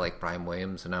know, that I like Brian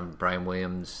Williams, and I'm Brian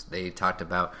Williams. They talked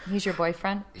about... He's your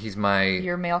boyfriend? He's my...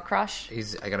 Your male crush?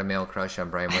 I got a male crush on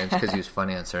Brian Williams because he was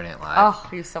funny on Saturday Night Live. Oh,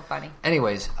 he was so funny.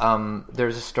 Anyways,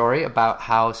 there's a story about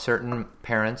how certain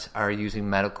parents are using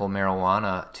medical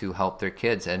marijuana to help their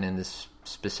kids, and in this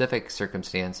specific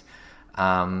circumstance,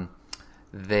 the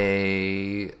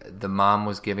mom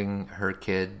was letting her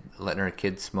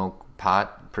kid smoke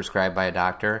pot prescribed by a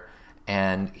doctor,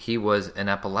 and he was an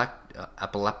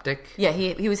epileptic. Yeah,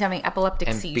 he was having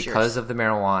epileptic seizures. And because of the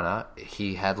marijuana,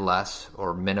 he had less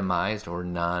or minimized or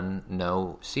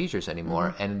no seizures anymore.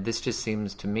 Mm-hmm. And this just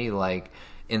seems to me like,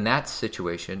 in that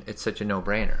situation, it's such a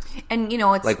no-brainer. And,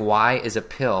 it's... Like, why is a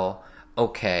pill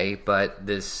okay, but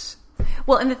this...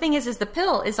 Well, and the thing is the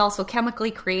pill is also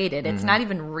chemically created. It's not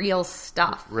even real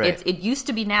stuff. Right. It used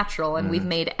to be natural, and we've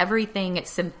made everything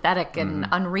synthetic and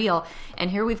unreal. And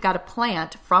here we've got a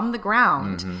plant from the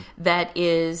ground that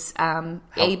is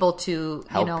able to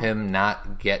help him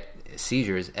not get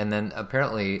seizures. And then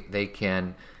apparently they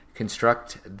can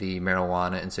construct the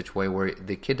marijuana in such a way where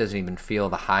the kid doesn't even feel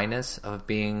the highness of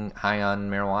being high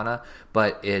on marijuana,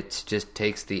 but it just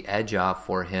takes the edge off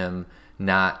for him,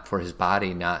 not for his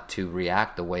body not to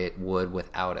react the way it would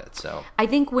without it. So I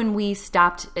think when we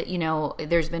stopped,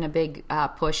 there's been a big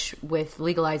push with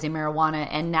legalizing marijuana,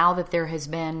 and now that there has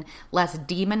been less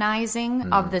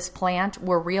demonizing of this plant,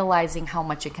 we're realizing how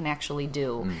much it can actually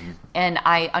do. And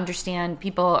I understand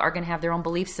people are going to have their own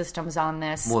belief systems on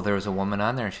this. Well, there was a woman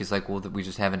on there, and she's like, well, we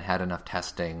just haven't had enough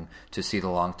testing to see the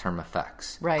long-term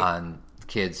effects on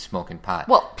kids smoking pot.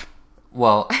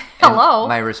 Well, hello.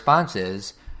 My response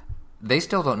is, they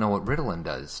still don't know what Ritalin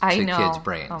does to kids'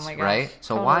 brains, right?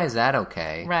 So totally. Why is that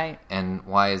okay? Right. And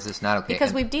why is this not okay?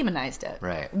 Because we've demonized it.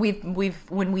 Right.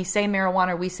 We've when we say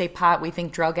marijuana, we say pot, we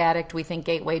think drug addict, we think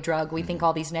gateway drug, we think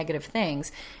all these negative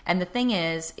things. And the thing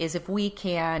is if we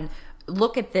can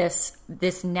look at this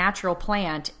natural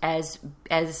plant as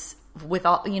with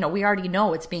all, we already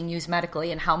know it's being used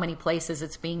medically and how many places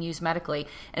it's being used medically.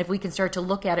 And if we can start to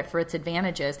look at it for its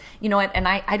advantages, and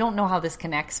I don't know how this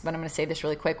connects, but I'm going to say this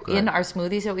really quick. In our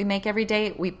smoothies that we make every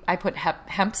day, I put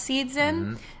hemp seeds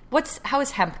in. How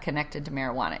is hemp connected to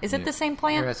marijuana? Is it the same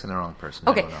plant? You're asking the wrong person.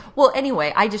 Okay. Well,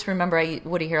 anyway, I just remember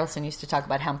Woody Harrelson used to talk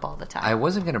about hemp all the time. I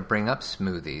wasn't going to bring up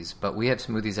smoothies, but we have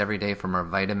smoothies every day from our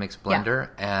Vitamix blender,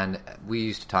 and we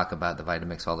used to talk about the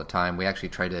Vitamix all the time. We actually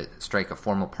tried to strike a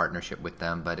formal partnership with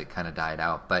them, but it kind of died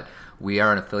out. But we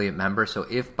are an affiliate member, so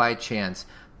if by chance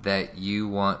that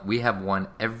we have one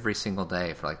every single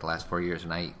day for like the last 4 years,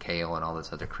 and I eat kale and all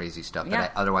this other crazy stuff that I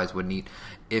otherwise wouldn't eat.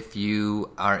 If you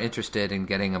are interested in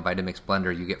getting a Vitamix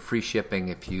blender, you get free shipping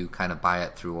if you kind of buy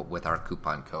it with our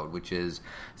coupon code, which is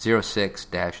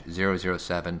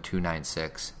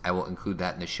 06-007296. I will include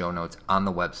that in the show notes on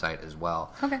the website as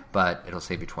well. Okay. But it'll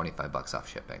save you $25 off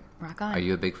shipping. Rock on. Are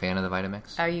you a big fan of the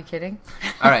Vitamix? Are you kidding?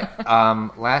 All right.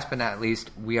 Last but not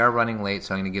least, we are running late,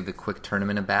 so I'm going to give the quick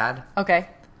Tournament of Bad. Okay.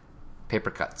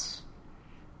 Paper cuts.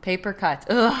 Paper cuts.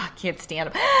 Ugh, I can't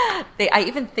stand them.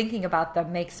 Even thinking about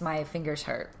them makes my fingers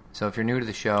hurt. So if you're new to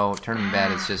the show, Tournament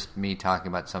Bad is just me talking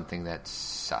about something that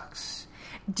sucks.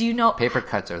 Do you know... Paper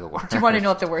cuts are the worst. Do you want to know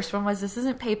what the worst one was? This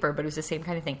isn't paper, but it was the same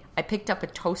kind of thing. I picked up a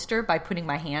toaster by putting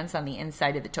my hands on the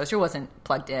inside of the toaster. It wasn't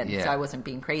plugged in, so I wasn't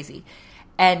being crazy.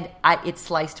 And it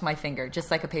sliced my finger,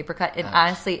 just like a paper cut. And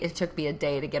honestly, it took me a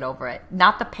day to get over it.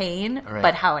 Not the pain,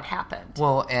 but how it happened.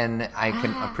 Well, and I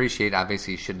can appreciate,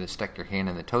 obviously, you shouldn't have stuck your hand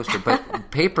in the toaster. But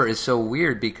paper is so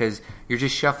weird because you're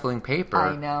just shuffling paper.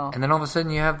 I know. And then all of a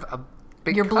sudden you have a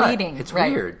big You're cut. bleeding. It's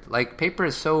weird. Like, paper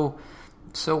is so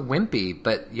wimpy,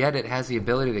 but yet it has the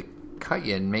ability to cut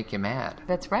you and make you mad.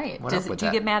 That's right. Do you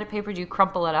get mad at paper? Do you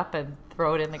crumple it up and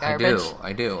throw it in the garbage?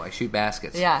 I do. I shoot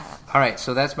baskets. Yeah. All right,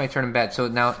 so that's my turn in bed. So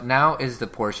now is the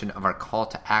portion of our call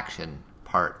to action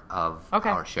part of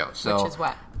our show. So, which is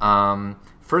what?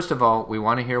 First of all, we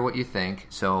want to hear what you think,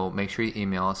 so make sure you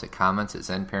email us at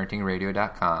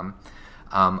comments@zenparentingradio.com.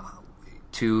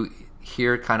 To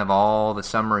hear kind of all the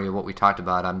summary of what we talked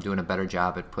about, I'm doing a better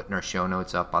job at putting our show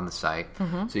notes up on the site.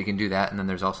 So you can do that. And then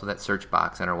there's also that search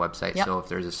box on our website. Yep. So if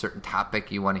there's a certain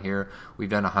topic you want to hear, we've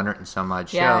done 100 and some odd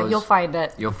shows. Yeah, you'll find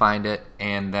it. You'll find it.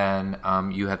 And then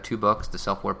you have 2 books, The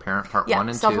Self-Aware Parent Part 1 and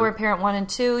 2. Self-Aware Parent 1 and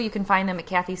 2. You can find them at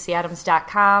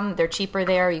KathyCAdams.com. They're cheaper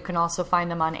there. You can also find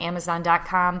them on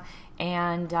Amazon.com.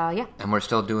 And, And we're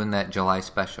still doing that July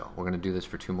special. We're going to do this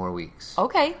for 2 more weeks.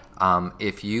 Okay.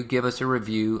 If you give us a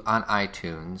review on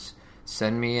iTunes,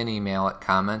 send me an email at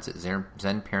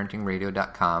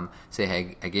comments@zenparentingradio.com. Say,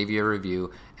 hey, I gave you a review,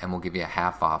 and we'll give you a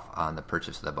half off on the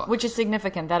purchase of the book. Which is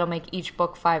significant. That'll make each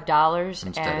book $5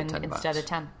 instead of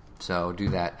 $10. So do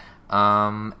that.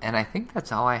 And I think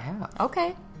that's all I have.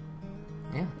 Okay.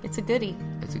 Yeah. It's a goodie.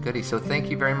 It's a goodie. So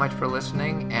thank you very much for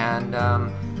listening, and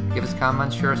give us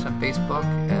comments, share us on Facebook,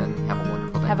 and have a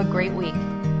wonderful day. Have a great week.